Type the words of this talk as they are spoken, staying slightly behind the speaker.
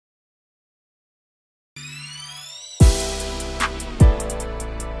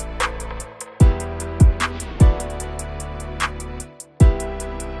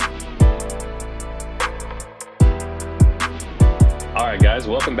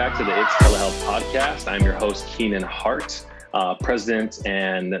welcome back to the It's Telehealth podcast. I'm your host, Keenan Hart, President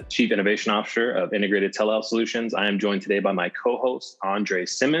and Chief Innovation Officer of Integrated Telehealth Solutions. I am joined today by my co-host, Andre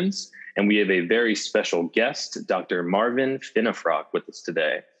Simmons, and we have a very special guest, Dr. Marvin Finnefrock, with us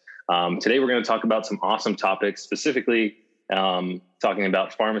today. Today, we're going to talk about some awesome topics, specifically talking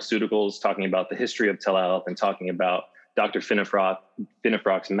about pharmaceuticals, talking about the history of telehealth, and talking about Dr.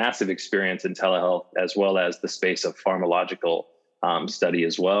 Finnefrock's massive experience in telehealth, as well as the space of pharmacological study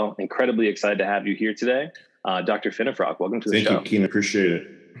as well. Incredibly excited to have you here today. Dr. Finnefrock, welcome to the show. Thank you, Keenan. Appreciate it.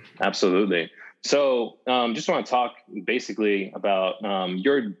 Absolutely. So just want to talk basically about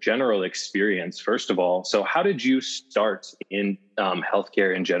your general experience, first of all. So how did you start in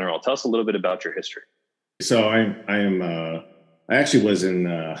healthcare in general? Tell us a little bit about your history. So I actually was in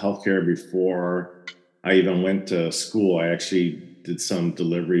healthcare before I even went to school. I actually did some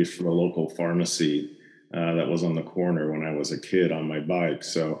deliveries for a local pharmacy that was on the corner when I was a kid on my bike.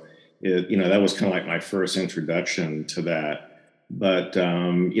 So, that was kind of like my first introduction to that. But,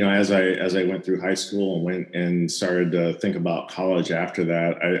 as I went through high school and went and started to think about college after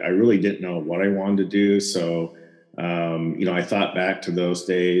that, I really didn't know what I wanted to do. So, I thought back to those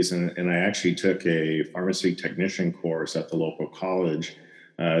days and I actually took a pharmacy technician course at the local college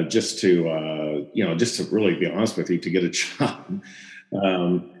just to really be honest with you, to get a job.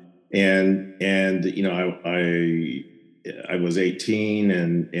 I was 18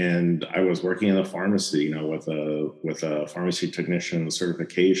 and I was working in a pharmacy, with a pharmacy technician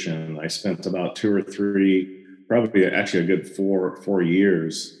certification. I spent about 2 or 3, probably actually a good 4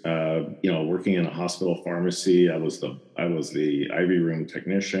 years, working in a hospital pharmacy. I was the IV room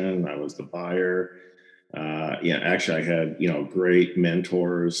technician. I was the buyer. Actually I had, great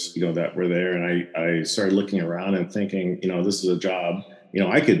mentors, that were there. And I started looking around and thinking, this is a job,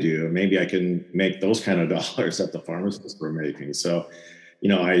 I could do. Maybe I can make those kind of dollars that the pharmacists were making. So,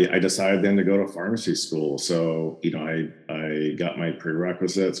 I decided then to go to pharmacy school. So, I got my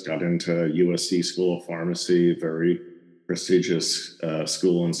prerequisites, got into USC School of Pharmacy, very prestigious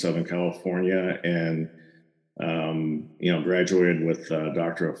school in Southern California, and graduated with a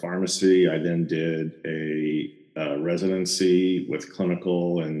Doctor of Pharmacy. I then did a residency with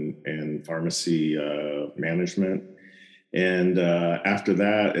clinical and pharmacy management. And after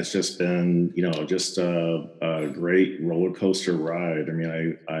that, it's just been, just a great roller coaster ride. I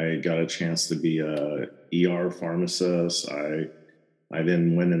mean, I got a chance to be a ER pharmacist. I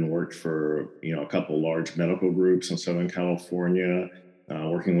then went and worked for, a couple large medical groups in Southern California,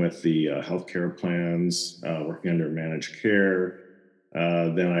 working with the healthcare plans, working under managed care.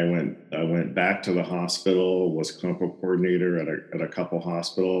 Then I went back to the hospital, was clinical coordinator at a couple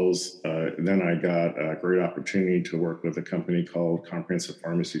hospitals. Then I got a great opportunity to work with a company called Comprehensive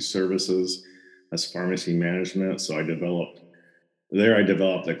Pharmacy Services as pharmacy management. So I developed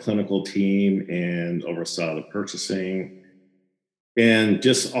a clinical team and oversaw the purchasing. And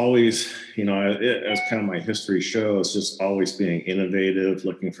just always, as kind of my history shows, just always being innovative,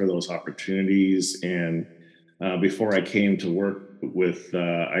 looking for those opportunities. And before I came to work with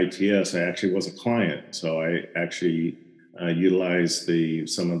ITS, I actually was a client. So I actually utilized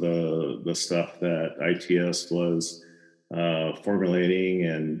some of the stuff that ITS was formulating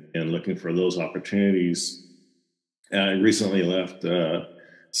and looking for those opportunities. I recently left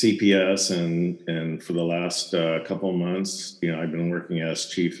CPS, and for the last couple of months, I've been working as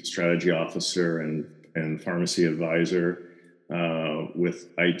Chief Strategy Officer and Pharmacy Advisor with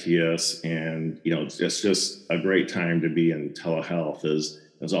ITS, and it's just a great time to be in telehealth. Is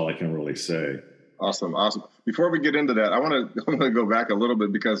all I can really say. Awesome. Before we get into that, I want to go back a little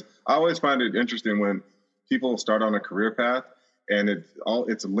bit, because I always find it interesting when people start on a career path and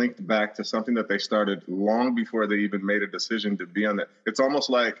it's linked back to something that they started long before they even made a decision to be on that. It's almost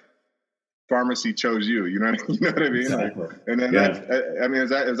like pharmacy chose you. You know what I mean? Exactly. And then is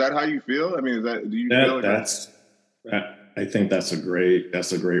that how you feel? I mean, do you feel like I think that's a great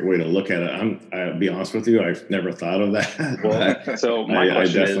way to look at it. I'll be honest with you, I've never thought of that. Well, so my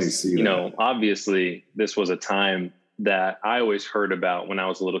question is, that. Obviously this was a time that I always heard about when I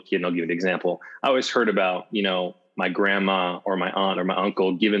was a little kid, and I'll give you an example. I always heard about, my grandma or my aunt or my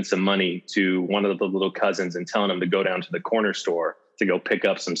uncle giving some money to one of the little cousins and telling them to go down to the corner store to go pick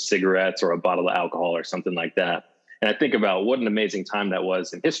up some cigarettes or a bottle of alcohol or something like that. And I think about what an amazing time that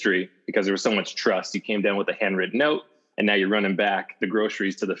was in history, because there was so much trust. You came down with a handwritten note, and now you're running back the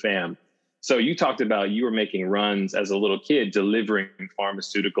groceries to the fam. So you talked about you were making runs as a little kid, delivering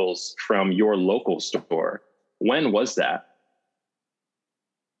pharmaceuticals from your local store. When was that?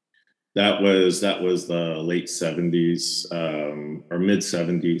 That was the late 70s or mid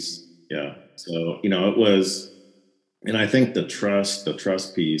 70s. Yeah. So, it was And I think the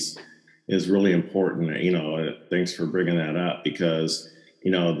trust piece is really important. Thanks for bringing that up, because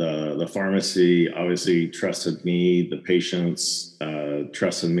the pharmacy obviously trusted me, the patients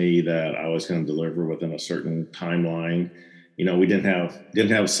trusted me that I was going to deliver within a certain timeline. We didn't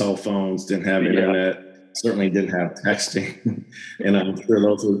have cell phones, didn't have internet, certainly didn't have texting, and I'm sure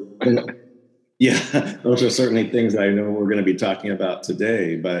those are those are certainly things I know we're going to be talking about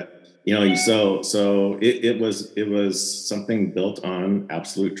today. But it was something built on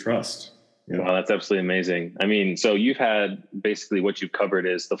absolute trust. Wow, that's absolutely amazing. I mean, so you've had basically what you've covered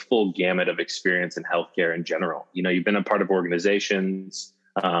is the full gamut of experience in healthcare in general. You've been a part of organizations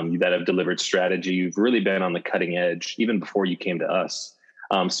that have delivered strategy. You've really been on the cutting edge even before you came to us.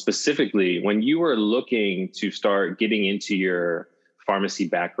 Specifically, when you were looking to start getting into your pharmacy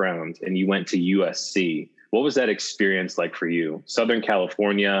background and you went to USC, what was that experience like for you? Southern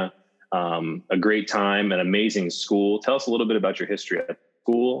California, a great time, an amazing school. Tell us a little bit about your history at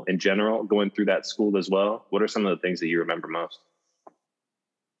school in general, going through that school as well. What are some of the things that you remember most?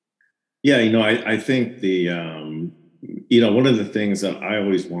 Yeah, I think one of the things that I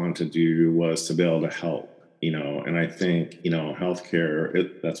always wanted to do was to be able to help, and I think,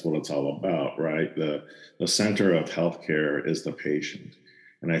 healthcare, that's what it's all about, right? The center of healthcare is the patient.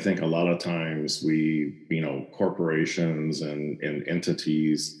 And I think a lot of times corporations and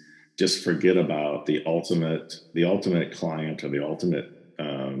entities just forget about the ultimate client, or the ultimate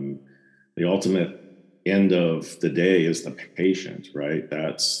end of the day is the patient, right?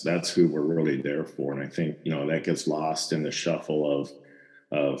 That's who we're really there for. And I think, that gets lost in the shuffle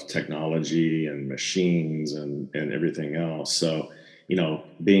of technology and machines and everything else. So,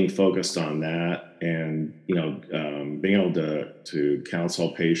 being focused on that, and, being able to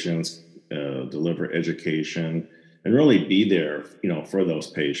counsel patients, deliver education, and really be there, for those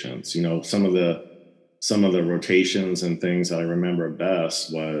patients. Some of the rotations and things that I remember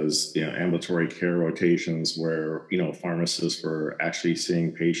best was, ambulatory care rotations where, pharmacists were actually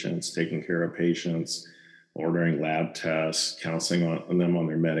seeing patients, taking care of patients, ordering lab tests, counseling on them on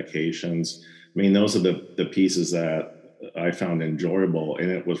their medications. I mean, those are the pieces that I found enjoyable,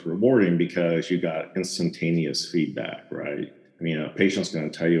 and it was rewarding because you got instantaneous feedback, right? I mean, a patient's going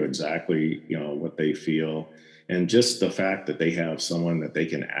to tell you exactly, what they feel. And just the fact that they have someone that they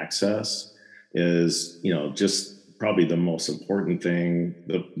can access is, just probably the most important thing.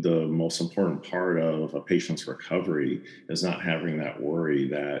 The most important part of a patient's recovery is not having that worry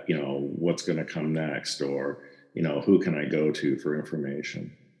that, what's going to come next, or, who can I go to for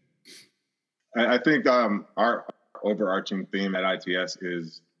information. I think our overarching theme at ITS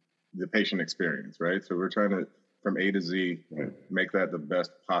is the patient experience, right? So we're trying to, from A to Z, make that the best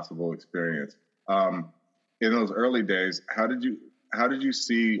possible experience. In those early days, how did you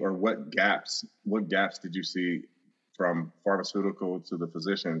see, or what gaps did you see from pharmaceutical to the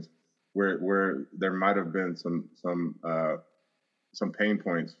physicians, where there might have been some pain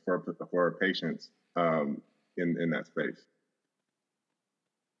points for patients in that space?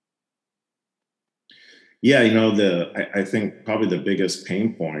 Yeah, I think probably the biggest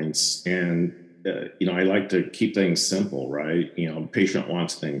pain points, and I like to keep things simple, right? Patient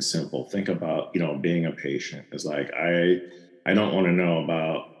wants things simple. Think about, being a patient is like, I don't want to know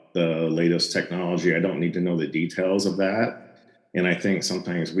about the latest technology. I don't need to know the details of that. And I think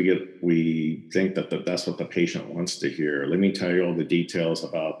sometimes we think that that's what the patient wants to hear. Let me tell you all the details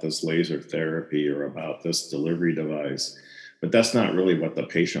about this laser therapy or about this delivery device. But that's not really what the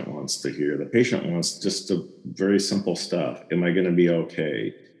patient wants to hear. The patient wants just the very simple stuff. Am I going to be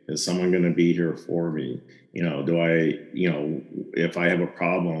okay? Is someone going to be here for me? If I have a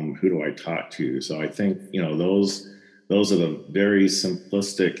problem, who do I talk to? So I think, those are the very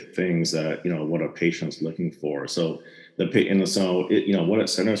simplistic things that, what a patient's looking for. So what it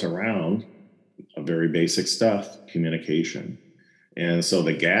centers around, a very basic stuff, communication. And so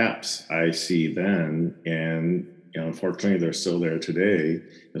the gaps I see then, and unfortunately they're still there today,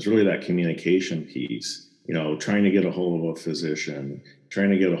 is really that communication piece. Trying to get a hold of a physician, trying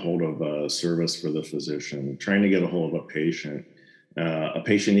to get a hold of a service for the physician, trying to get a hold of a patient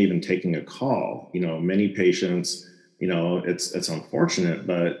even taking a call. Many patients, it's unfortunate,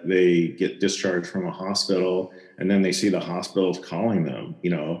 but they get discharged from a hospital, and then they see the hospitals calling them.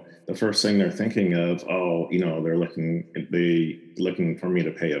 The first thing they're thinking of, they're looking for me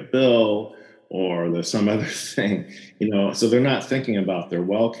to pay a bill, or there's some other thing, so they're not thinking about their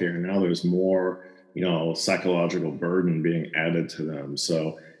well care. Now there's more, psychological burden being added to them.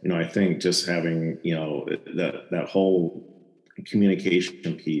 So, I think just having, that whole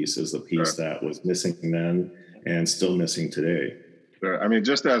communication piece is the piece that was missing then and still missing today. Sure. I mean,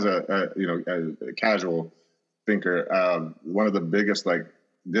 just as a casual thinker. One of the biggest like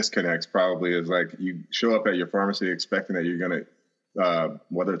disconnects probably is like you show up at your pharmacy expecting that you're going to,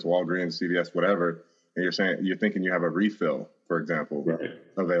 whether it's Walgreens, CVS, whatever, and you're thinking you have a refill, for example, Right.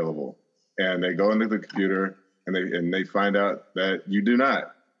 available, and they go into the computer and they find out that you do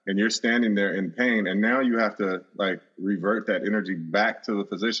not, and you're standing there in pain, and now you have to like revert that energy back to the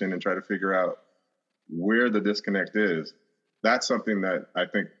physician and try to figure out where the disconnect is. That's something that I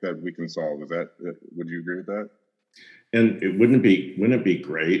think that we can solve. Would you agree with that? And wouldn't it be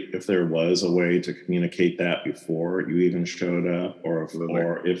great if there was a way to communicate that before you even showed up, or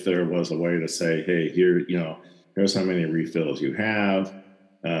if there was a way to say, hey, here's how many refills you have.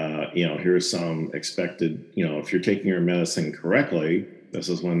 Here's some expected, if you're taking your medicine correctly, this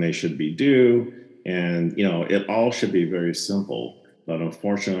is when they should be due. And, it all should be very simple. But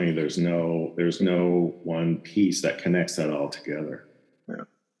unfortunately, there's no one piece that connects that all together. Yeah.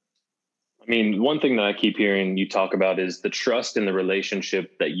 I mean, one thing that I keep hearing you talk about is the trust in the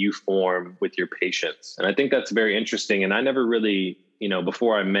relationship that you form with your patients. And I think that's very interesting. And I never really,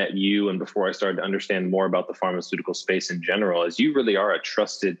 before I met you and before I started to understand more about the pharmaceutical space in general, is you really are a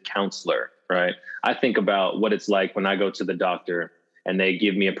trusted counselor, right? I think about what it's like when I go to the doctor and they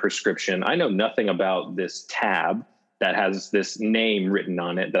give me a prescription. I know nothing about this tab that has this name written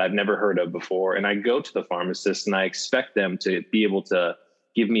on it that I've never heard of before. And I go to the pharmacist and I expect them to be able to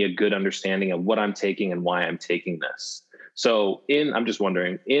give me a good understanding of what I'm taking and why I'm taking this. So I'm just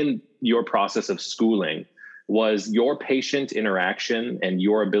wondering, in your process of schooling, was your patient interaction and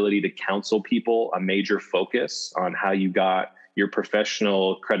your ability to counsel people a major focus on how you got your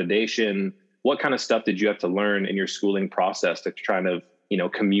professional accreditation? What kind of stuff did you have to learn in your schooling process to try to,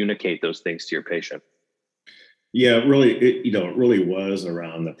 communicate those things to your patient? Yeah, it really was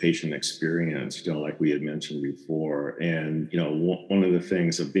around the patient experience, like we had mentioned before. And, one of the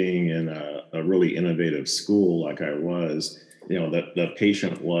things of being in a really innovative school like I was, the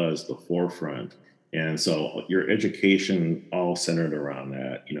patient was the forefront. And so your education all centered around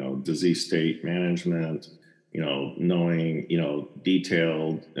that, disease state management, knowing,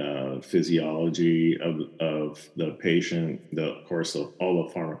 detailed physiology of the patient, of course, all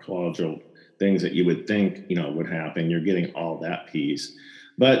the pharmacological things that you would think, would happen. You're getting all that piece.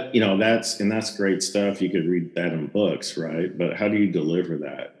 But, that's great stuff. You could read that in books, right? But how do you deliver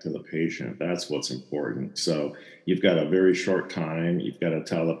that to the patient? That's what's important. So you've got a very short time. You've got to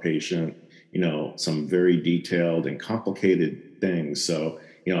tell the patient, some very detailed and complicated things. So,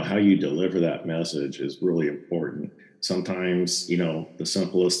 how you deliver that message is really important. Sometimes, the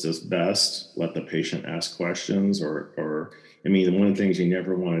simplest is best. Let the patient ask questions one of the things you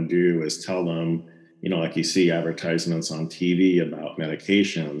never want to do is tell them, like you see advertisements on TV about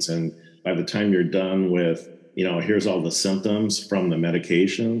medications. And by the time you're done with, here's all the symptoms from the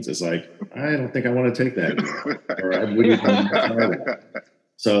medications, it's like, I don't think I want to take that anymore. Or I wouldn't want to try that.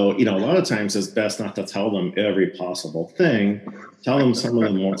 So, a lot of times it's best not to tell them every possible thing. Tell them some of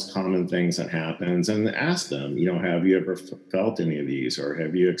the most common things that happens and ask them, have you ever felt any of these, or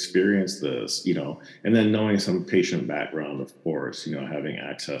have you experienced this, and then knowing some patient background, of course, having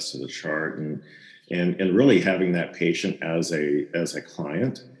access to the chart and really having that patient as a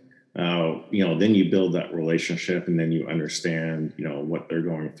client. Then you build that relationship, and then you understand, what they're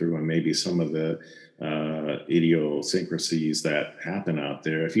going through and maybe some of the idiosyncrasies that happen out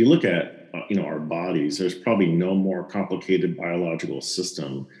there. If you look at, our bodies, there's probably no more complicated biological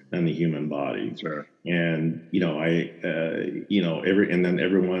system than the human body. Sure. And,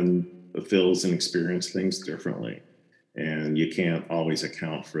 everyone feels and experiences things differently. And you can't always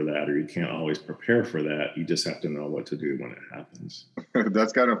account for that, or you can't always prepare for that. You just have to know what to do when it happens.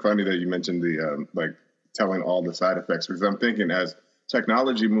 That's kind of funny that you mentioned the telling all the side effects, because I'm thinking as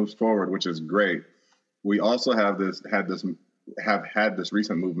technology moves forward, which is great, we also have had this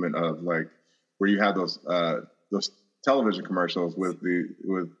recent movement of where you have those television commercials with the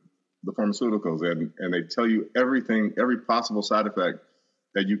pharmaceuticals, and they tell you every possible side effect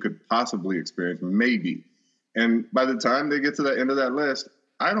that you could possibly experience, maybe. And by the time they get to the end of that list,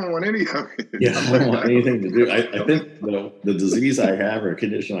 I don't want any of it. Yeah, I don't want anything to do. I think the disease I have or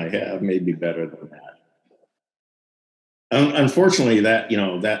condition I have may be better than that. Unfortunately,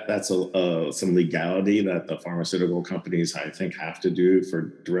 that's some legality that the pharmaceutical companies, I think, have to do for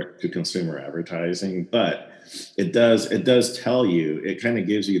direct to consumer advertising. But it does tell you, it kind of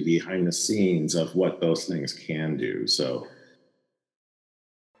gives you behind the scenes of what those things can do. So.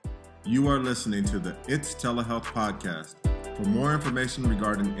 You are listening to the It's Telehealth podcast. For more information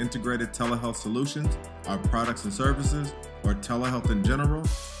regarding integrated telehealth solutions, our products and services, or telehealth in general,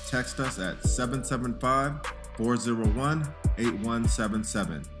 text us at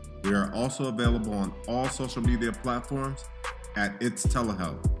 775-401-8177. We are also available on all social media platforms at It's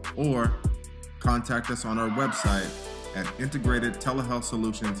Telehealth, or contact us on our website at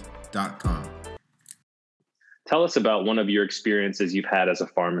integratedtelehealthsolutions.com. Tell us about one of your experiences you've had as a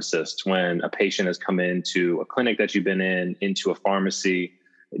pharmacist when a patient has come into a clinic that you've been in, into a pharmacy.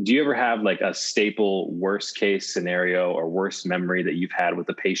 Do you ever have like a staple worst case scenario or worst memory that you've had with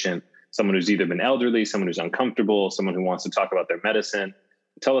a patient, someone who's either been elderly, someone who's uncomfortable, someone who wants to talk about their medicine?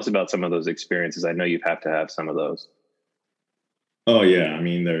 Tell us about some of those experiences. I know you've had to have some of those. Oh yeah, I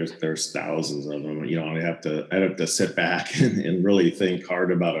mean, there's thousands of them. I'd have to sit back and really think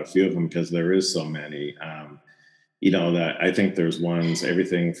hard about a few of them because there is so many. That I think there's ones,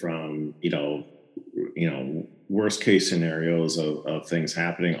 everything from worst case scenarios of things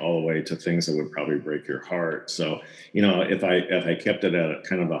happening all the way to things that would probably break your heart. So if I kept it at a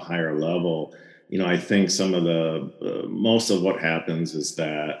kind of a higher level, I think some of the most of what happens is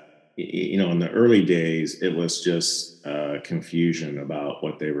that in the early days, it was just confusion about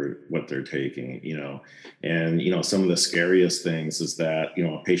what they're taking, and some of the scariest things is that,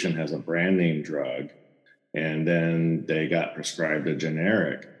 a patient has a brand name drug and then they got prescribed a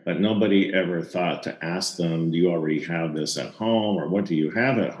generic, but nobody ever thought to ask them, do you already have this at home, or what do you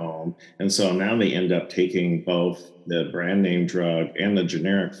have at home? And so now they end up taking both the brand name drug and the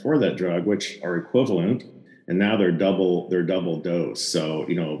generic for that drug, which are equivalent. And now they're double dose. So,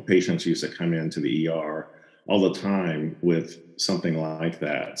 patients used to come into the ER all the time with something like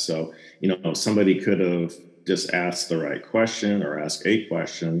that. So, somebody could have just asked the right question or asked a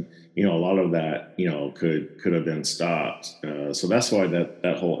question, a lot of that, could have been stopped. So that's why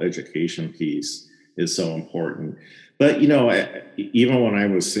that whole education piece is so important. But, even when I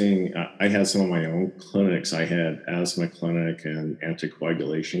was seeing, I had some of my own clinics. I had asthma clinic and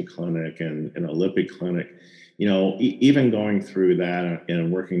anticoagulation clinic and a lipid clinic. Even going through that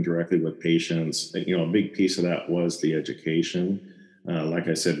and working directly with patients, a big piece of that was the education. Like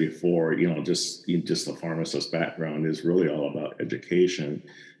I said before, just the pharmacist background is really all about education.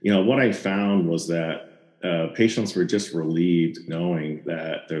 What I found was that patients were just relieved knowing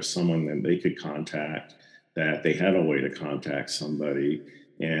that there's someone that they could contact, that they had a way to contact somebody,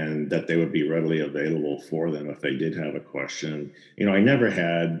 and that they would be readily available for them if they did have a question. I never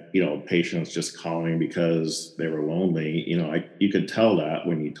had, patients just calling because they were lonely. You could tell that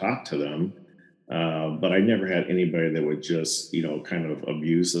when you talk to them. But I never had anybody that would just, kind of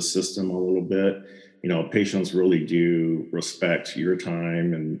abuse the system a little bit. Patients really do respect your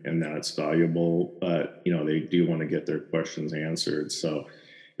time and that it's valuable, but, they do want to get their questions answered. So,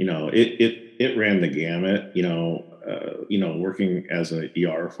 it ran the gamut, working as an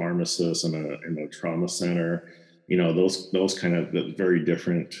ER pharmacist in a trauma center, those kind of very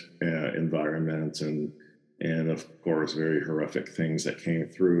different environments and of course, very horrific things that came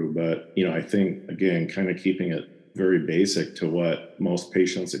through. But, I think, again, kind of keeping it very basic to what most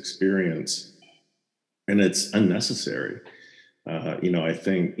patients experience, and it's unnecessary. I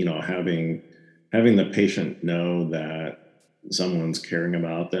think, having the patient know that someone's caring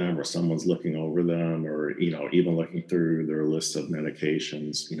about them or someone's looking over them or, even looking through their list of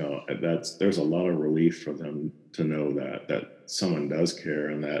medications, there's a lot of relief for them to know that someone does care,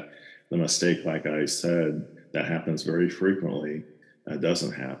 and that the mistake, like I said, that happens very frequently,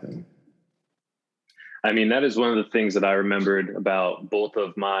 doesn't happen. I mean, that is one of the things that I remembered about both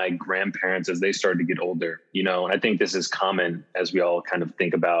of my grandparents as they started to get older, and I think this is common as we all kind of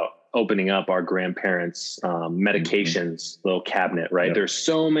think about opening up our grandparents' medications, little cabinet, right? Yep. There's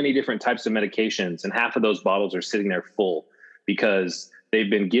so many different types of medications, and half of those bottles are sitting there full because they've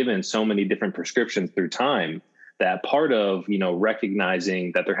been given so many different prescriptions through time. That part of,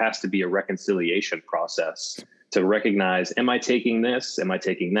 recognizing that there has to be a reconciliation process to recognize, am I taking this? Am I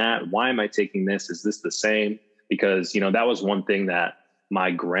taking that? Why am I taking this? Is this the same? Because, that was one thing that my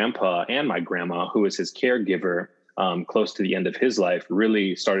grandpa and my grandma, who was his caregiver, close to the end of his life,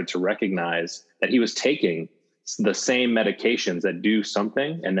 really started to recognize that he was taking the same medications that do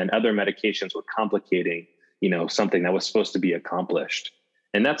something, and then other medications were complicating, something that was supposed to be accomplished.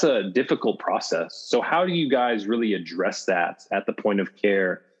 And that's a difficult process. So how do you guys really address that at the point of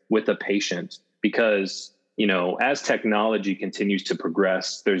care with a patient? Because, as technology continues to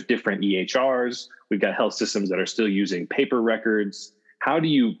progress, there's different EHRs. We've got health systems that are still using paper records. How do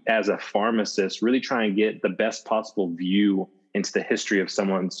you, as a pharmacist, really try and get the best possible view into the history of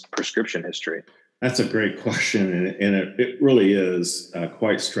someone's prescription history? That's a great question. And it really is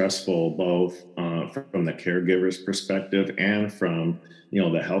quite stressful, both from the caregiver's perspective and from,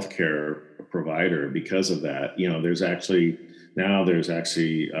 the healthcare provider because of that. There's actually Now there's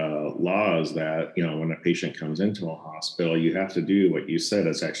actually laws that, when a patient comes into a hospital, you have to do what you said.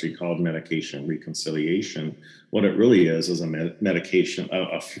 It's actually called medication reconciliation. What it really is a medication,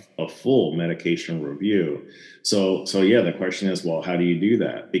 a full medication review. So yeah, the question is, well, how do you do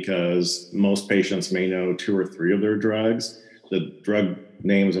that? Because most patients may know 2 or 3 of their drugs. The drug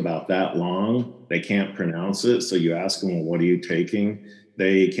name is about that long. They can't pronounce it. So you ask them, well, what are you taking?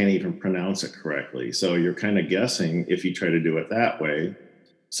 They can't even pronounce it correctly. So you're kind of guessing if you try to do it that way.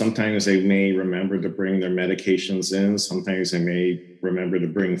 Sometimes they may remember to bring their medications in. Sometimes they may remember to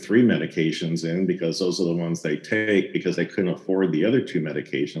bring 3 medications in because those are the ones they take because they couldn't afford the other 2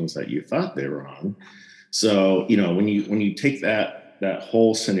 medications that you thought they were on. So, when you take that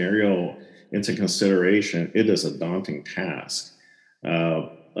whole into consideration, it is a daunting task.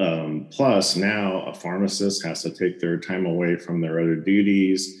 Plus, now a pharmacist has to take their time away from their other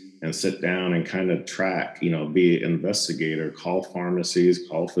duties and sit down and kind of track, be an investigator, call pharmacies,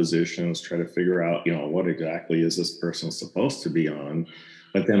 call physicians, try to figure out, what exactly is this person supposed to be on,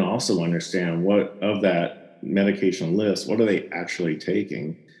 but then also understand what of that medication list, what are they actually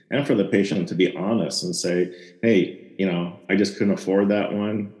taking? And for the patient to be honest and say, hey, I just couldn't afford that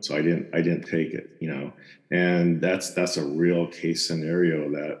one, so I didn't take it, and that's a real case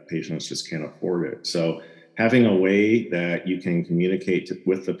scenario that patients just can't afford it. So having a way that you can communicate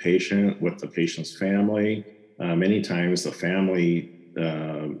with the patient's family, many times the family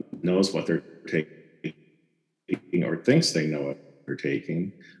knows what they're taking or thinks they know what they're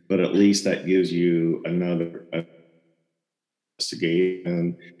taking, but at least that gives you another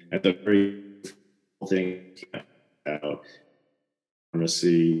investigation at the very thing out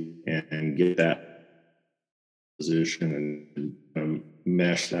pharmacy and get that position and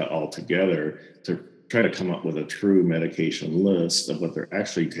mesh that all together to try to come up with a true medication list of what they're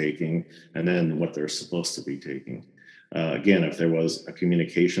actually taking and then what they're supposed to be taking. Again, if there was a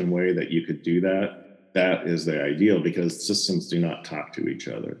communication way that you could do that, that is the ideal because systems do not talk to each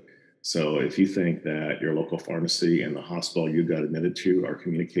other. So if you think that your local pharmacy and the hospital you got admitted to are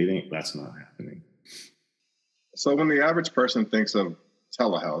communicating, that's not happening. So when the average person thinks of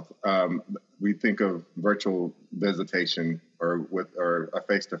telehealth, we think of virtual visitation or a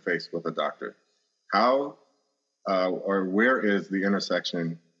face-to-face with a doctor. How or where is the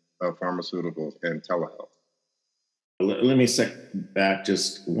intersection of pharmaceuticals and telehealth? Let me step back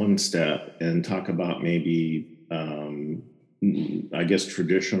just one step and talk about maybe, I guess,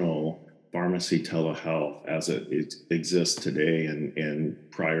 traditional pharmacy telehealth as it exists today and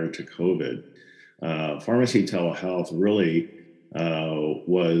prior to COVID. Pharmacy telehealth really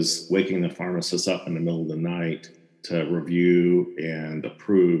was waking the pharmacist up in the middle of the night to review and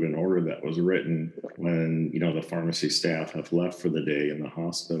approve an order that was written when, the pharmacy staff have left for the day in the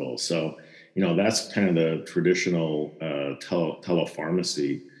hospital. So, that's kind of the traditional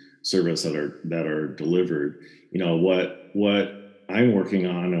telepharmacy service that are delivered. What I'm working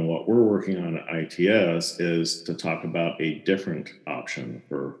on and what we're working on at ITS is to talk about a different option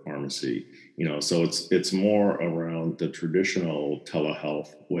for pharmacy. So it's more around the traditional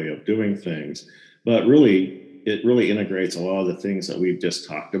telehealth way of doing things, but it really integrates a lot of the things that we've just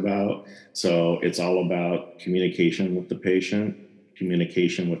talked about. So it's all about communication with the patient,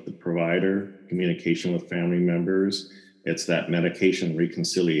 communication with the provider, communication with family members. It's that medication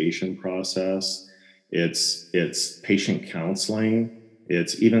reconciliation process. It's patient counseling.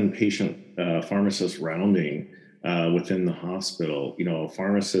 It's even patient pharmacist rounding within the hospital. A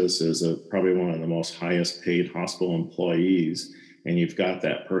pharmacist is probably one of the most highest paid hospital employees, and you've got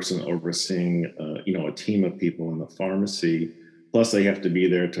that person overseeing, a team of people in the pharmacy. Plus, they have to be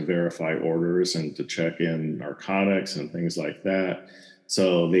there to verify orders and to check in narcotics and things like that.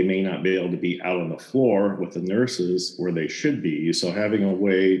 So they may not be able to be out on the floor with the nurses where they should be. So having a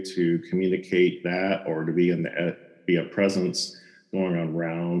way to communicate that or to be a presence going on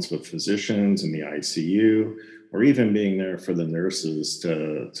rounds with physicians in the ICU, or even being there for the nurses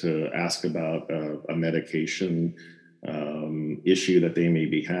to ask about a medication issue that they may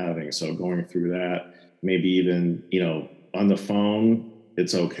be having. So going through that, maybe even, on the phone,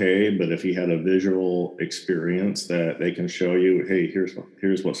 it's okay. But if you had a visual experience that they can show you, hey,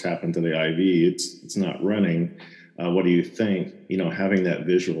 here's what's happened to the IV. It's not running. What do you think? Having that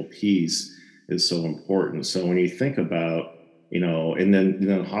visual piece is so important. So when you think about, and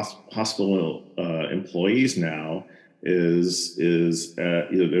then hospital employees now is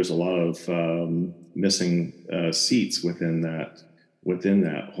there's a lot of missing seats within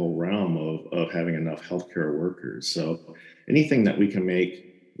that whole realm of having enough healthcare workers. So anything that we can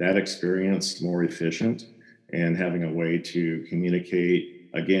make that experience more efficient and having a way to communicate,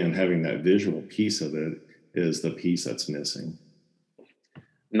 again, having that visual piece of it is the piece that's missing.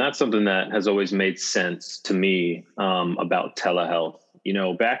 And that's something that has always made sense to me about telehealth. You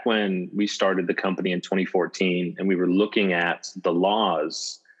know, back when we started the company in 2014 and we were looking at the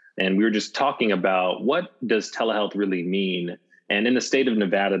laws and we were just talking about what does telehealth really mean? And in the state of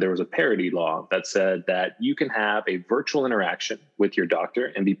Nevada, there was a parity law that said that you can have a virtual interaction with your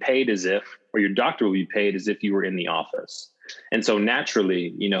doctor and be paid as if, or your doctor will be paid as if you were in the office. And so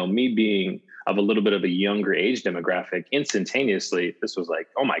naturally, you know, me being of a little bit of a younger age demographic, instantaneously, this was like,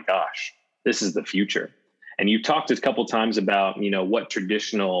 oh my gosh, this is the future. And you talked a couple times about, you know, what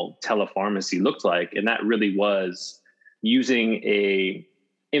traditional telepharmacy looked like. And that really was using a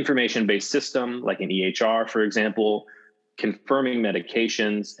information-based system like an EHR, for example, confirming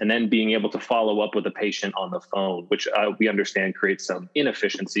medications, and then being able to follow up with a patient on the phone, which we understand creates some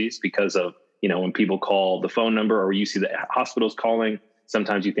inefficiencies because of, you know, when people call the phone number or you see the hospitals calling,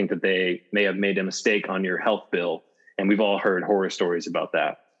 sometimes you think that they may have made a mistake on your health bill. And we've all heard horror stories about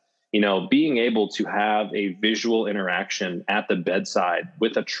that. You know, being able to have a visual interaction at the bedside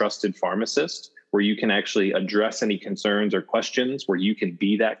with a trusted pharmacist where you can actually address any concerns or questions, where you can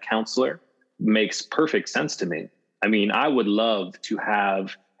be that counselor, makes perfect sense to me. I mean, I would love to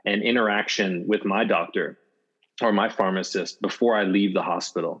have an interaction with my doctor or my pharmacist before I leave the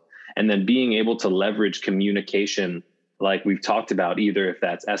hospital. And then being able to leverage communication like we've talked about, either if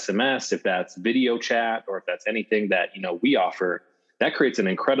that's SMS, if that's video chat, or if that's anything that, you know, we offer, that creates an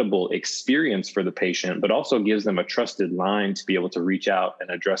incredible experience for the patient, but also gives them a trusted line to be able to reach out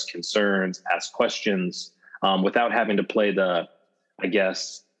and address concerns, ask questions, without having to play the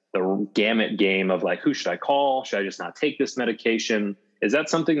gamut game of like, who should I call? Should I just not take this medication? Is that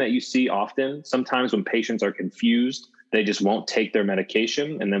something that you see often? Sometimes when patients are confused, they just won't take their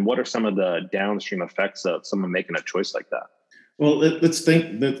medication. And then what are some of the downstream effects of someone making a choice like that? Well,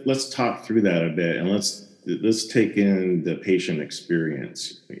 let's talk through that a bit, and let's take in the patient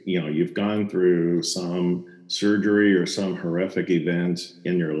experience. You know, you've gone through some surgery or some horrific event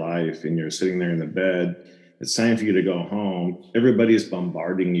in your life, and you're sitting there in the bed. It's time for you to go home. Everybody's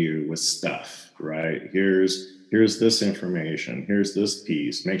bombarding you with stuff, right? Here's this information. Here's this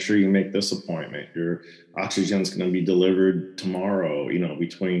piece. Make sure you make this appointment. Your oxygen's going to be delivered tomorrow, you know,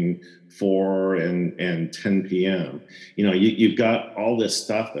 between 4 and 10 p.m. You know, you've got all this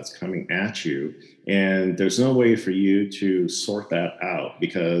stuff that's coming at you, and there's no way for you to sort that out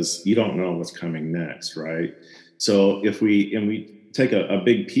because you don't know what's coming next, right? So if we take a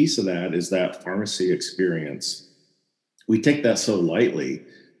big piece of that is that pharmacy experience. We take that so lightly,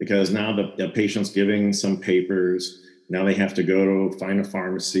 because now the patient's giving some papers. Now they have to go to find a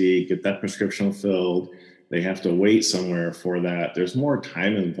pharmacy, get that prescription filled. They have to wait somewhere for that. There's more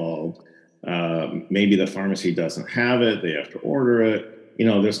time involved. Maybe the pharmacy doesn't have it. They have to order it. You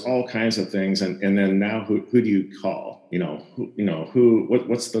know, there's all kinds of things. And then now who do you call?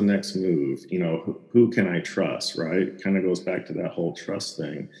 What's the next move? You know, who can I trust, right? It kind of goes back to that whole trust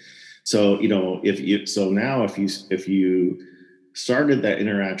thing. So, you know, if you started that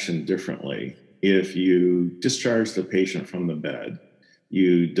interaction differently, if you discharge the patient from the bed,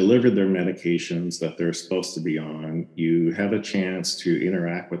 you delivered their medications that they're supposed to be on, you have a chance to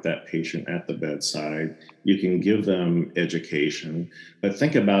interact with that patient at the bedside, you can give them education. But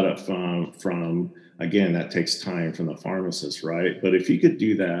think about it from again, that takes time from the pharmacist, right? But if you could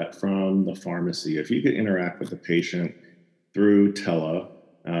do that from the pharmacy, if you could interact with the patient through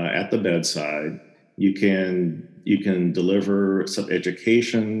at the bedside, you can deliver some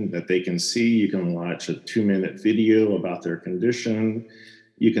education that they can see. You can watch a 2-minute video about their condition.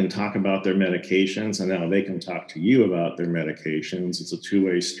 You can talk about their medications, and now they can talk to you about their medications. It's a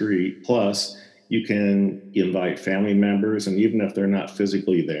two-way street. Plus, you can invite family members, and even if they're not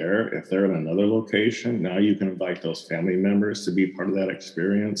physically there, if they're in another location, now you can invite those family members to be part of that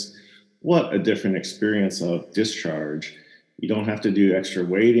experience. What a different experience of discharge. You don't have to do extra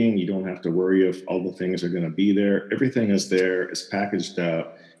waiting. You don't have to worry if all the things are going to be there. Everything is there, it's packaged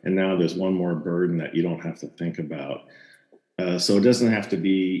up, and now there's one more burden that you don't have to think about. So it doesn't have to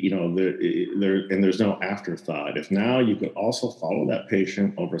be, you know, and there's no afterthought. If now you could also follow that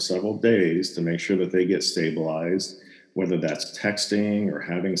patient over several days to make sure that they get stabilized, whether that's texting or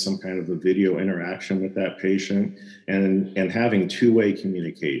having some kind of a video interaction with that patient, and having two-way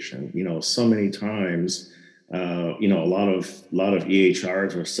communication. You know, so many times, you know, a lot of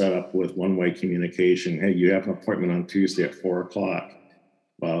EHRs are set up with one-way communication. Hey, you have an appointment on Tuesday at 4:00.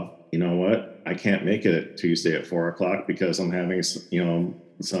 Well, you know what? I can't make it at Tuesday at 4:00 because I'm having, you know,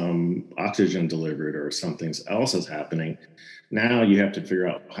 some oxygen delivered or something else is happening. Now you have to figure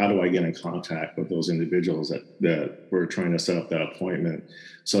out, how do I get in contact with those individuals that we're trying to set up that appointment?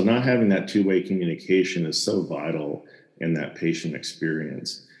 So not having that two-way communication is so vital. in that patient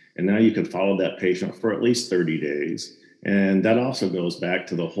experience. And now you can follow that patient for at least 30 days. And that also goes back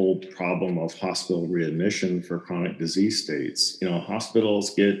to the whole problem of hospital readmission for chronic disease states.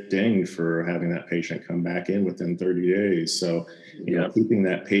 Hospitals get dinged for having that patient come back in within 30 days. So, keeping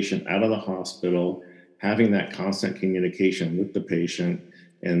that patient out of the hospital, having that constant communication with the patient.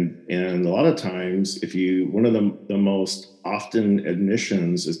 And a lot of times, one of the most often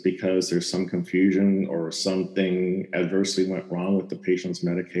admissions is because there's some confusion or something adversely went wrong with the patient's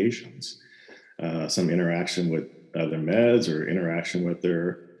medications, some interaction with other meds or interaction with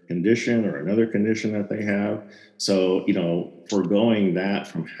their condition or another condition that they have. So, foregoing that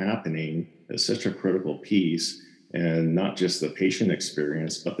from happening is such a critical piece, and not just the patient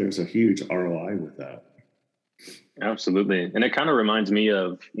experience, but there's a huge ROI with that. Absolutely. And it kind of reminds me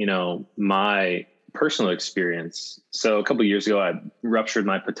of, my personal experience. So a couple of years ago, I ruptured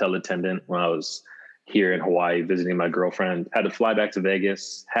my patella tendon when I was here in Hawaii visiting my girlfriend, had to fly back to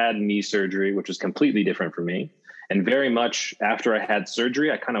Vegas, had knee surgery, which was completely different for me. And very much after I had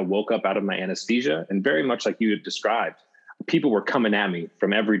surgery, I kind of woke up out of my anesthesia, and very much like you had described, people were coming at me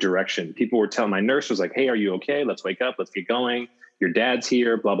from every direction. People were telling, my nurse was like, hey, are you okay? Let's wake up. Let's get going. Your dad's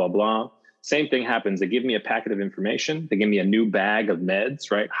here, blah, blah, blah. Same thing happens. They give me a packet of information. They give me a new bag of meds,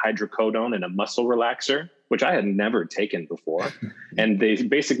 right? Hydrocodone and a muscle relaxer, which I had never taken before. And they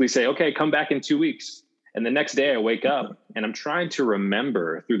basically say, okay, come back in 2 weeks. And the next day I wake up and I'm trying to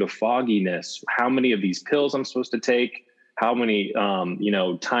remember through the fogginess how many of these pills I'm supposed to take, how many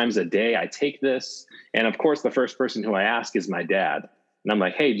times a day I take this. And of course, the first person who I ask is my dad. And I'm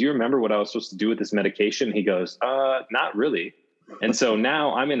like, hey, do you remember what I was supposed to do with this medication? He goes, not really. And so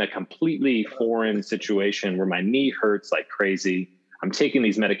now I'm in a completely foreign situation where my knee hurts like crazy. I'm taking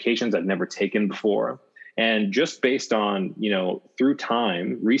these medications I've never taken before. And just based on, through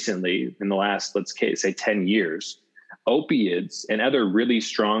time recently in the last, let's say 10 years, opiates and other really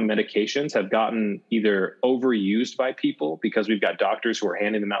strong medications have gotten either overused by people because we've got doctors who are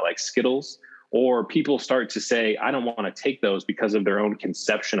handing them out like Skittles, or people start to say, I don't want to take those because of their own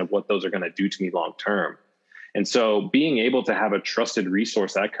conception of what those are going to do to me long term. And so being able to have a trusted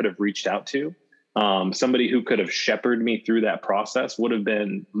resource that I could have reached out to, somebody who could have shepherded me through that process would have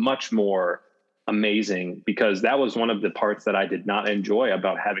been much more amazing, because that was one of the parts that I did not enjoy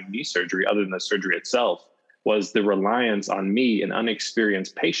about having knee surgery, other than the surgery itself, was the reliance on me, an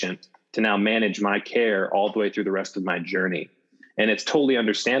unexperienced patient, to now manage my care all the way through the rest of my journey. And it's totally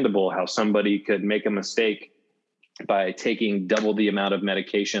understandable how somebody could make a mistake by taking double the amount of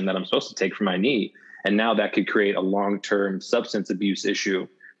medication that I'm supposed to take for my knee. And now that could create a long-term substance abuse issue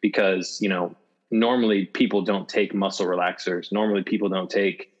because, normally people don't take muscle relaxers. Normally people don't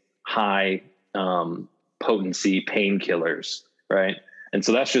take high potency painkillers, right? And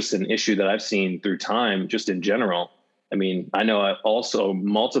so that's just an issue that I've seen through time, just in general. I mean, I know also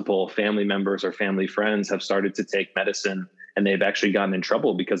multiple family members or family friends have started to take medicine and they've actually gotten in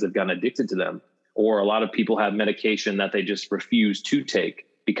trouble because they've gotten addicted to them. Or a lot of people have medication that they just refuse to take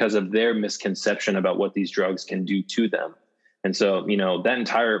because of their misconception about what these drugs can do to them. And so, that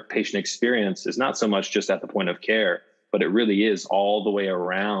entire patient experience is not so much just at the point of care, but it really is all the way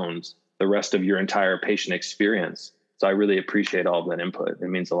around the rest of your entire patient experience. So I really appreciate all of that input. It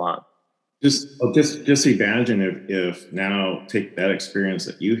means a lot. Just imagine if now take that experience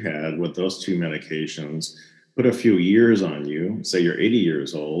that you had with those two medications, put a few years on you, say you're 80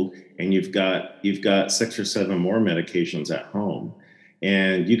 years old, and you've got 6 or 7 more medications at home.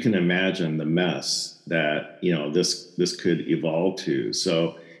 And you can imagine the mess that, this could evolve to.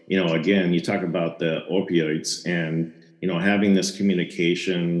 So, again, you talk about the opioids and, having this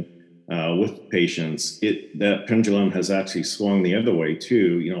communication with patients, that pendulum has actually swung the other way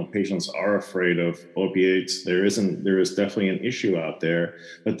too. Patients are afraid of opiates. There is definitely an issue out there,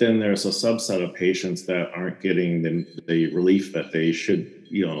 but then there's a subset of patients that aren't getting the relief that they should,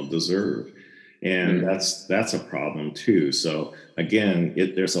 deserve. And that's a problem too. So again,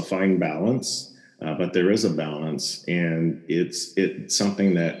 there's a fine balance, but there is a balance, and it's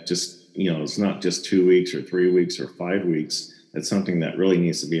something that just, it's not just 2 weeks or 3 weeks or 5 weeks. It's something that really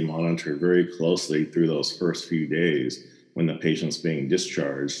needs to be monitored very closely through those first few days when the patient's being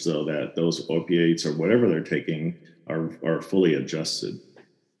discharged, so that those opiates or whatever they're taking are fully adjusted.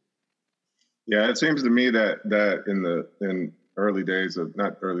 Yeah, it seems to me that in early days of,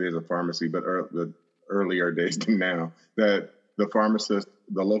 not early days of pharmacy, but the earlier days than now, that the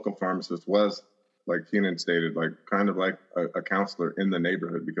local pharmacist was, like Keenan stated, like kind of like a counselor in the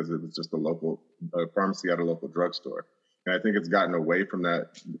neighborhood, because it was just a pharmacy at a local drugstore. And I think it's gotten away from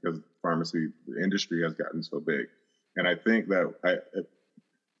that because the industry has gotten so big. And I think that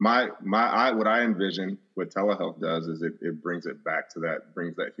what I envision what telehealth does is it brings it back to that,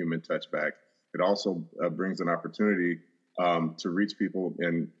 brings that human touch back. It also brings an opportunity to reach people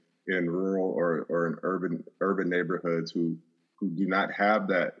in rural or in urban neighborhoods who do not have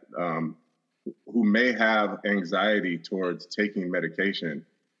that, who may have anxiety towards taking medication.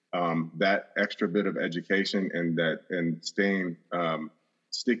 That extra bit of education and staying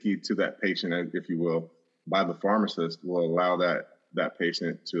sticky to that patient, if you will, by the pharmacist will allow that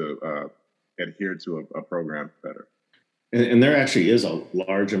patient to adhere to a program better. And there actually is a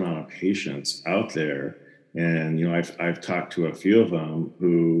large amount of patients out there. And, I've talked to a few of them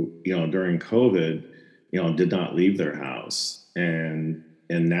who, during COVID, did not leave their house. And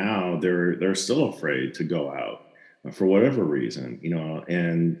now they're still afraid to go out for whatever reason,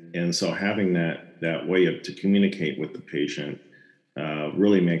 and so having that way to communicate with the patient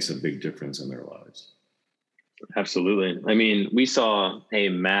really makes a big difference in their lives. Absolutely. I mean, we saw a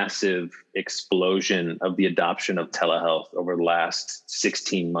massive explosion of the adoption of telehealth over the last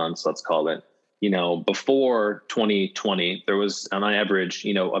 16 months, let's call it. Before 2020, there was on average,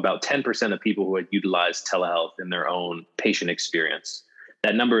 about 10% of people who had utilized telehealth in their own patient experience.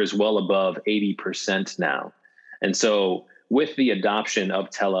 That number is well above 80% now. And so with the adoption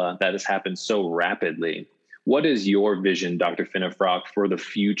of tele that has happened so rapidly, what is your vision, Dr. Finnefrock, for the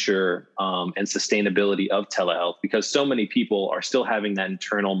future and sustainability of telehealth? Because so many people are still having that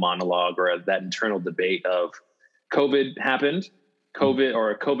internal monologue or that internal debate of COVID happened,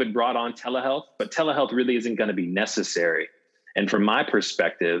 COVID brought on telehealth, but telehealth really isn't going to be necessary. And from my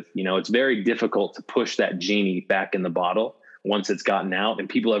perspective, it's very difficult to push that genie back in the bottle once it's gotten out. And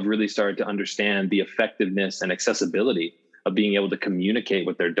people have really started to understand the effectiveness and accessibility of being able to communicate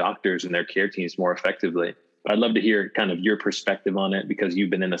with their doctors and their care teams more effectively. But I'd love to hear kind of your perspective on it because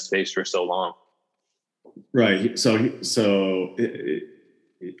you've been in the space for so long. Right. So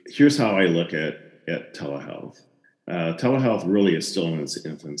here's how I look at telehealth. Telehealth really is still in its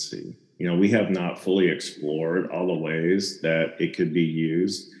infancy. We have not fully explored all the ways that it could be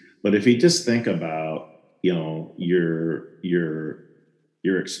used. But if you just think about,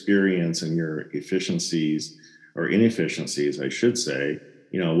 your experience and your efficiencies or inefficiencies, I should say,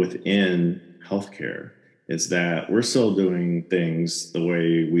 within healthcare, it's that we're still doing things the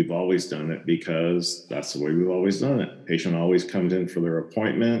way we've always done it because that's the way we've always done it. Patient always comes in for their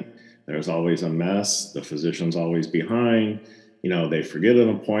appointment. There's always a mess. The physician's always behind. They forget an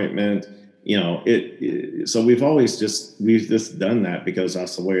appointment. So we've just done that because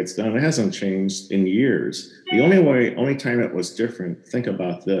that's the way it's done. It hasn't changed in years. The only time it was different, think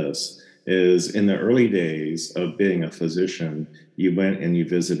about this, is in the early days of being a physician, you went and you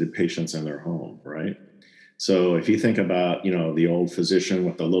visited patients in their home, right? So if you think about, the old physician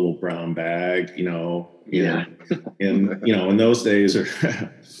with the little brown bag, in those days, or,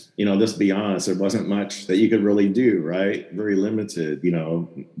 just be honest, there wasn't much that you could really do, right? Very limited,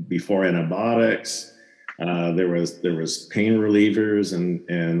 before antibiotics, there was pain relievers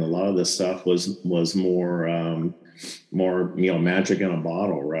and a lot of this stuff was more, magic in a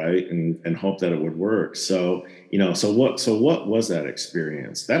bottle, right? And hope that it would work. So what was that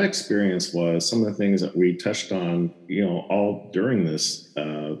experience? That experience was some of the things that we touched on, all during this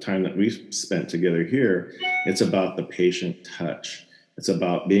time that we've spent together here. It's about the patient touch. It's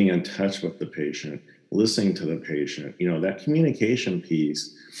about being in touch with the patient, listening to the patient. That communication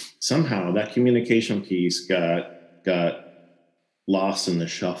piece, somehow that communication piece got lost in the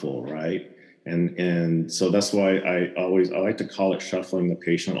shuffle, right? And so that's why I like to call it shuffling the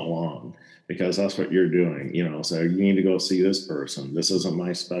patient along, because that's what you're doing. So you need to go see this person. This isn't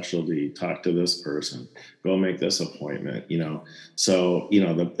my specialty. Talk to this person. Go make this appointment. So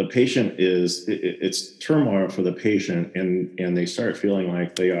the patient it's turmoil for the patient, and they start feeling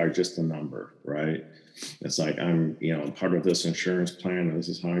like they are just a number, right? It's like I'm part of this insurance plan, and this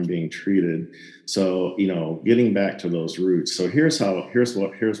is how I'm being treated. So getting back to those roots. So here's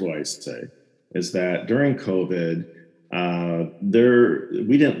what I say is that during COVID,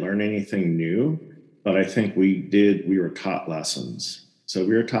 we didn't learn anything new, but I think we were taught lessons. So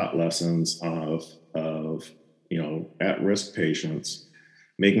we were taught lessons of at-risk patients,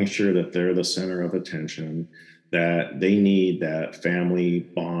 making sure that they're the center of attention, that they need that family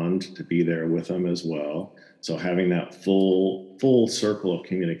bond to be there with them as well. So having that full circle of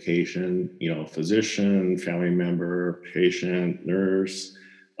communication, physician, family member, patient, nurse,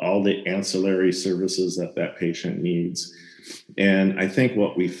 all the ancillary services that patient needs. And I think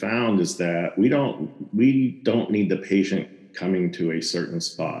what we found is that we don't need the patient coming to a certain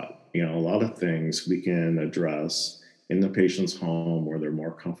spot. A lot of things we can address in the patient's home where they're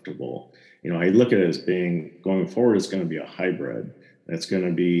more comfortable. I look at it as being, going forward, it's going to be a hybrid. It's going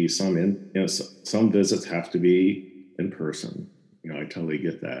to be some visits have to be in person. I totally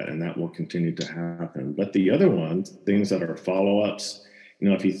get that, and that will continue to happen. But the other ones, things that are follow-ups,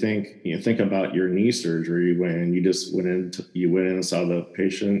 if you think about your knee surgery, when you just went in and saw the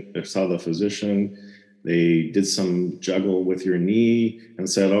patient, saw the physician, they did some juggle with your knee and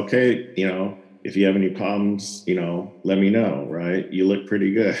said, okay, if you have any problems, let me know, right? You look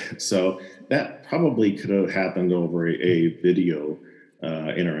pretty good. So that probably could have happened over a video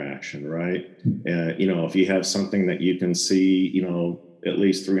interaction, right? If you have something that you can see, at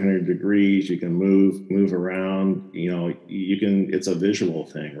least 300 degrees, you can move around, it's a visual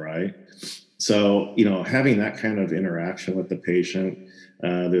thing, right? So, having that kind of interaction with the patient,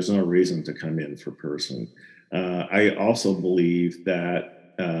 there's no reason to come in for person. I also believe that,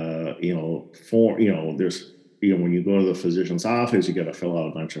 when you go to the physician's office, you got to fill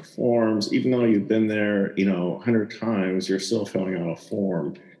out a bunch of forms. Even though you've been there, 100 times, you're still filling out a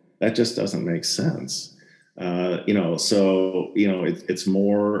form. That just doesn't make sense. It's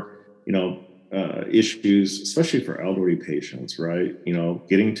more, issues, especially for elderly patients, right?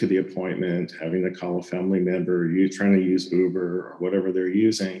 Getting to the appointment, having to call a family member, you trying to use Uber or whatever they're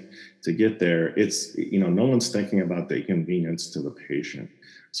using to get there. It's, no one's thinking about the inconvenience to the patient.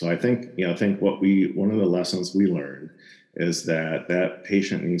 So I think one of the lessons we learned is that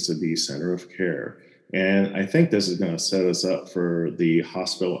patient needs to be center of care. And I think this is going to set us up for the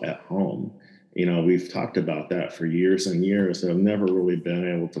hospital at home. We've talked about that for years and years. I've never really been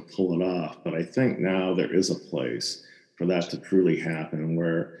able to pull it off, but I think now there is a place for that to truly happen,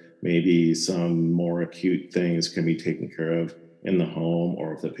 where maybe some more acute things can be taken care of in the home,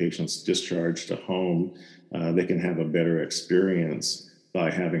 or if the patient's discharged to home, they can have a better experience by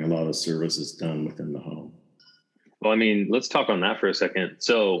having a lot of services done within the home. Well, let's talk on that for a second.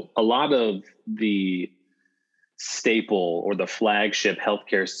 So a lot of the staple or the flagship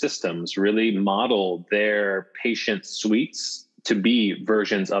healthcare systems really model their patient suites to be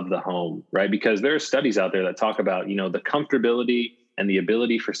versions of the home, right? Because there are studies out there that talk about, the comfortability and the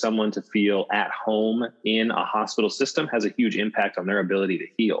ability for someone to feel at home in a hospital system has a huge impact on their ability to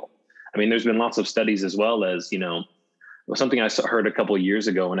heal. There's been lots of studies, as well as, something I heard a couple of years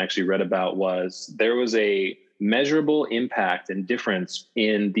ago and actually read about was there was a measurable impact and difference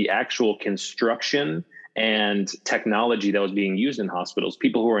in the actual construction and technology that was being used in hospitals.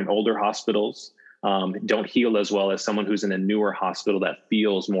 People who are in older hospitals don't heal as well as someone who's in a newer hospital that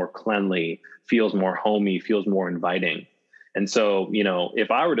feels more cleanly, feels more homey, feels more inviting. And so,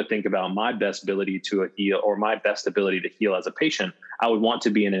 if I were to think about my best ability to heal, or my best ability to heal as a patient, I would want to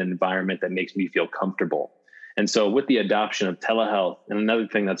be in an environment that makes me feel comfortable. And so with the adoption of telehealth, and another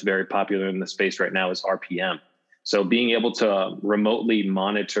thing that's very popular in the space right now is RPM. So being able to remotely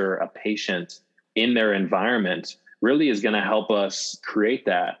monitor a patient in their environment really is going to help us create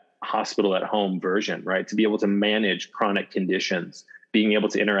that hospital at home version, right? To be able to manage chronic conditions, being able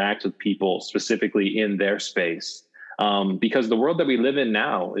to interact with people specifically in their space. Because the world that we live in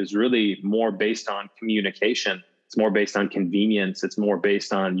now is really more based on communication. It's more based on convenience. It's more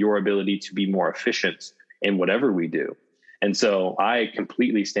based on your ability to be more efficient in whatever we do. And so I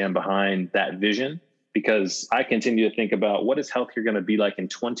completely stand behind that vision, because I continue to think about what is healthcare going to be like in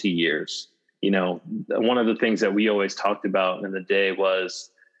 20 years. One of the things that we always talked about in the day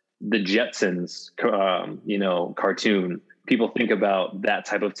was the Jetsons, cartoon. People think about that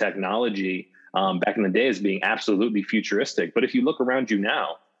type of technology back in the day as being absolutely futuristic. But if you look around you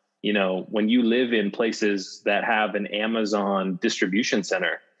now, when you live in places that have an Amazon distribution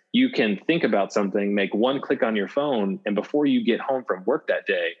center, you can think about something, make one click on your phone, and before you get home from work that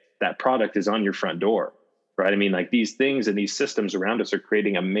day, that product is on your front door, right? These things and these systems around us are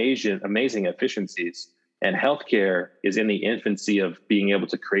creating amazing efficiencies, and healthcare is in the infancy of being able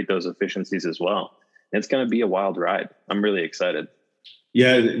to create those efficiencies as well. And it's going to be a wild ride. I'm really excited.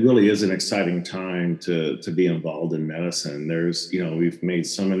 Yeah, it really is an exciting time to be involved in medicine. We've made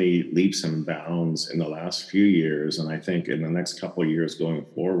so many leaps and bounds in the last few years. And I think in the next couple of years going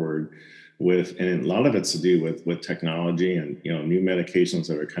forward, and a lot of it's to do with technology and, new medications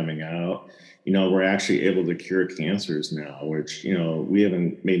that are coming out. We're actually able to cure cancers now, which, we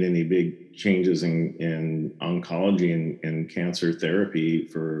haven't made any big changes in oncology and cancer therapy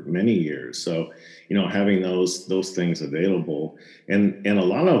for many years. So, having those things available, and a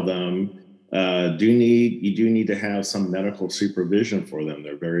lot of them you do need to have some medical supervision for them.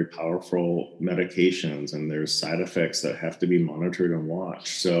 They're very powerful medications, and there's side effects that have to be monitored and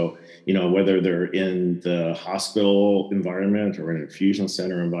watched. So, whether they're in the hospital environment or an infusion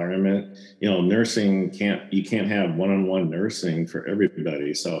center environment, you can't have one-on-one nursing for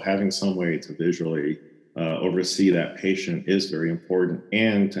everybody. So having some way to visually oversee that patient is very important,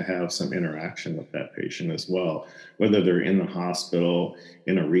 and to have some interaction with that patient as well, whether they're in the hospital,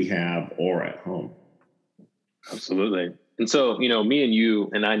 in a rehab, or at home. Absolutely. And so, me and you,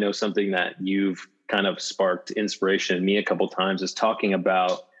 and I know something that you've kind of sparked inspiration in me a couple of times is talking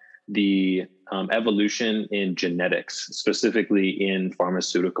about the evolution in genetics, specifically in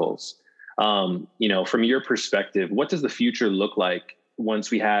pharmaceuticals. From your perspective, what does the future look like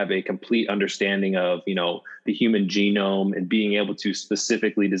once we have a complete understanding of, the human genome and being able to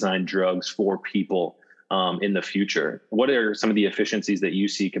specifically design drugs for people in the future? What are some of the efficiencies that you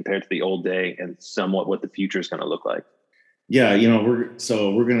see compared to the old day, and somewhat what the future is going to look like? Yeah,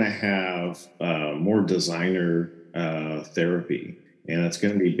 we're going to have more designer therapy, and it's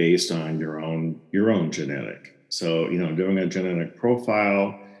going to be based on your own genetic. So, doing a genetic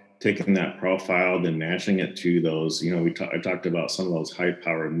profile, taking that profile, then matching it to those, I talked about some of those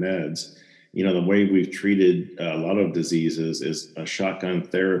high-powered meds. The way we've treated a lot of diseases is a shotgun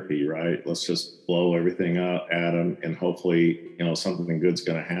therapy, right? Let's just blow everything up at them, and hopefully, something good's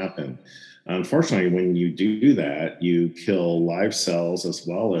going to happen. Unfortunately, when you do that, you kill live cells as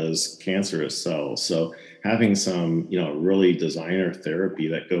well as cancerous cells. So having some, really designer therapy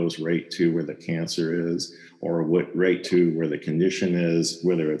that goes right to where the cancer is, or right to where the condition is,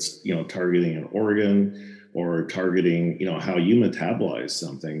 whether it's, targeting an organ or targeting, how you metabolize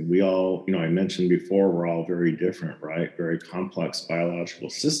something. We all, I mentioned before, we're all very different, right? Very complex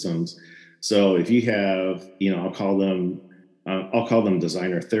biological systems. So if you have, I'll call them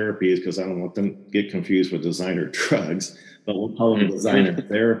designer therapies, because I don't want them to get confused with designer drugs, but we'll call them designer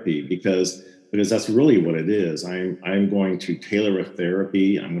therapy because that's really what it is. I'm going to tailor a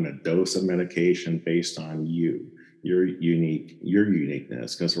therapy. I'm going to dose a medication based on your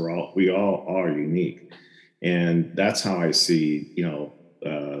uniqueness, because we all are unique. And that's how I see,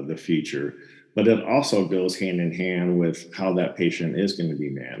 the future. But it also goes hand in hand with how that patient is going to be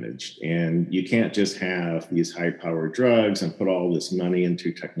managed. And you can't just have these high-powered drugs and put all this money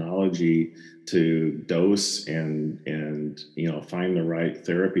into technology to dose and find the right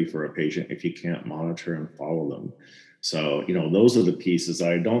therapy for a patient if you can't monitor and follow them. So, those are the pieces.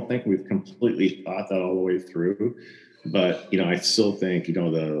 I don't think we've completely thought that all the way through. But, I still think,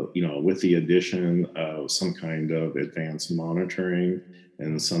 with the addition of some kind of advanced monitoring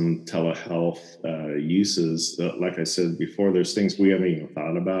and some telehealth uses, like I said before, there's things we haven't even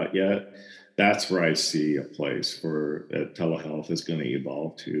thought about yet. That's where I see a place for telehealth is going to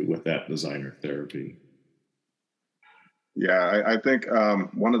evolve to, with that designer therapy. Yeah, I think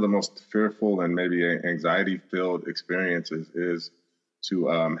one of the most fearful and maybe anxiety-filled experiences is to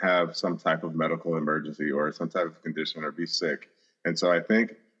have some type of medical emergency or some type of condition or be sick. And so I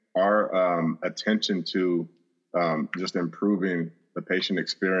think our attention to just improving the patient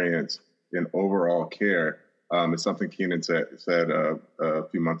experience in overall care is something Keenan said a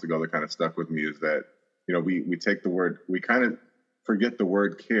few months ago that kind of stuck with me, is that, we take the word, we kind of forget the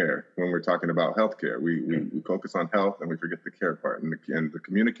word care when we're talking about healthcare. We focus on health and we forget the care part, and the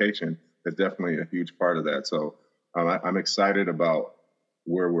communication is definitely a huge part of that. So I'm excited about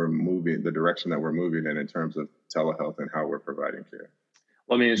where we're moving, the direction that we're moving in terms of telehealth and how we're providing care.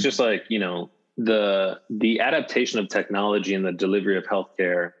 Well, I mean, it's just like, the adaptation of technology and the delivery of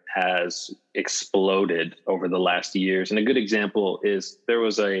healthcare has exploded over the last years. And a good example is there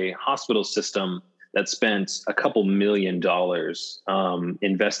was a hospital system that spent a couple $1 million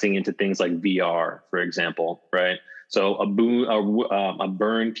investing into things like VR, for example, right? So a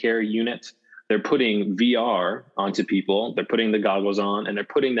burn care unit, they're putting VR onto people, they're putting the goggles on, and they're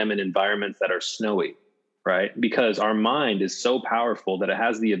putting them in environments that are snowy, right? Because our mind is so powerful that it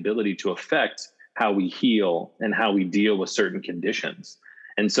has the ability to affect how we heal and how we deal with certain conditions.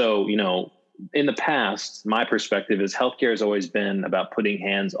 And so, in the past, my perspective is healthcare has always been about putting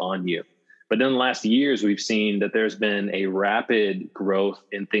hands on you. But in the last years, we've seen that there's been a rapid growth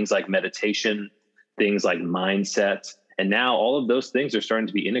in things like meditation, things like mindset. And now all of those things are starting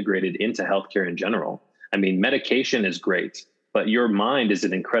to be integrated into healthcare in general. I mean, medication is great, but your mind is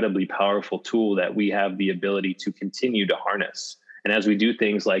an incredibly powerful tool that we have the ability to continue to harness. And as we do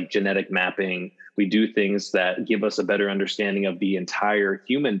things like genetic mapping, we do things that give us a better understanding of the entire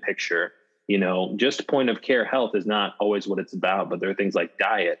human picture. Just point of care health is not always what it's about, but there are things like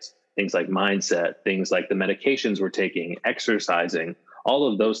diet, things like mindset, things like the medications we're taking, exercising.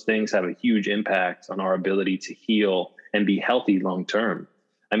 All of those things have a huge impact on our ability to heal and be healthy long term.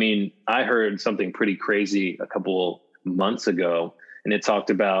 I mean, I heard something pretty crazy a couple months ago, and it talked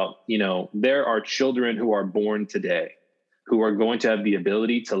about, there are children who are born today who are going to have the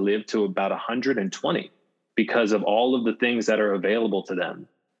ability to live to about 120 because of all of the things that are available to them.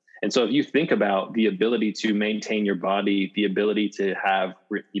 And so if you think about the ability to maintain your body, the ability to have,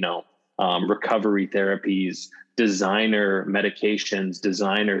 recovery therapies, designer medications,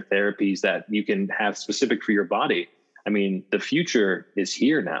 designer therapies that you can have specific for your body. I mean, the future is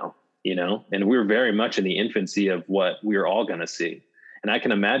here now, and we're very much in the infancy of what we're all going to see. And I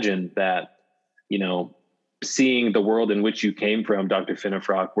can imagine that, seeing the world in which you came from, Dr.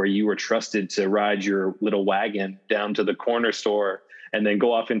 Finnefrock, where you were trusted to ride your little wagon down to the corner store and then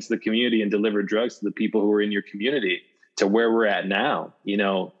go off into the community and deliver drugs to the people who are in your community, to where we're at now,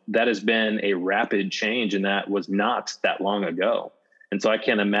 that has been a rapid change, and that was not that long ago. And so I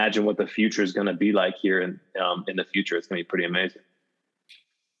can't imagine what the future is going to be like here in the future. It's going to be pretty amazing.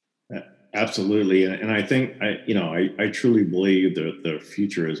 Absolutely. And I think, I truly believe that the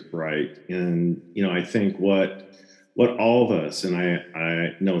future is bright. And, I think what all of us, and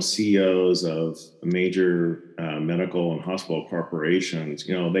I know CEOs of major medical and hospital corporations,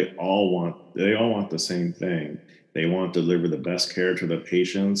 they all want the same thing. They want to deliver the best care to the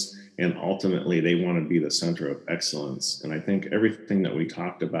patients, and ultimately they want to be the center of excellence. And I think everything that we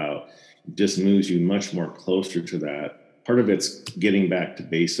talked about just moves you much more closer to that. Part of it's getting back to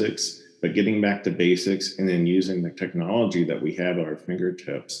basics, but getting back to basics and then using the technology that we have at our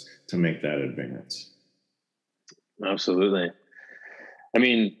fingertips to make that advance. Absolutely. I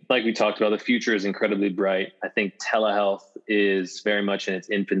mean, like we talked about, the future is incredibly bright. I think telehealth is very much in its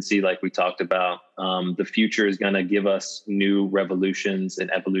infancy, like we talked about. The future is going to give us new revolutions and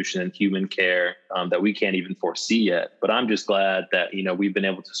evolution in human care that we can't even foresee yet. But I'm just glad that, we've been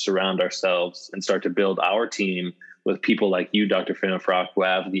able to surround ourselves and start to build our team with people like you, Dr. Finnefrock, who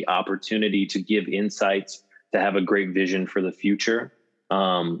have the opportunity to give insights, to have a great vision for the future.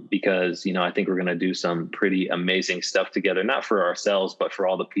 Because, I think we're going to do some pretty amazing stuff together, not for ourselves, but for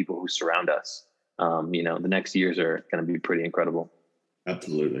all the people who surround us. The next years are going to be pretty incredible.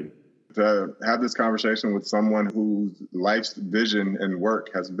 Absolutely. To have this conversation with someone whose life's vision and work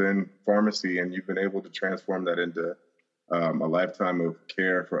has been pharmacy, and you've been able to transform that into a lifetime of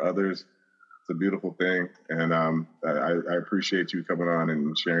care for others, it's a beautiful thing. And I appreciate you coming on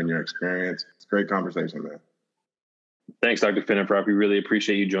and sharing your experience. It's a great conversation, man. Thanks, Dr. Finnefrock. We really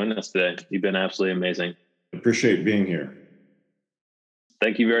appreciate you joining us today. You've been absolutely amazing. Appreciate being here.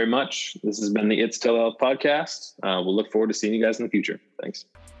 Thank you very much. This has been the It's Telehealth podcast. We'll look forward to seeing you guys in the future. Thanks.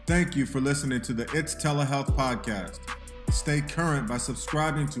 Thank you for listening to the It's Telehealth podcast. Stay current by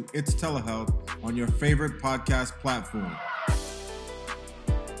subscribing to It's Telehealth on your favorite podcast platform.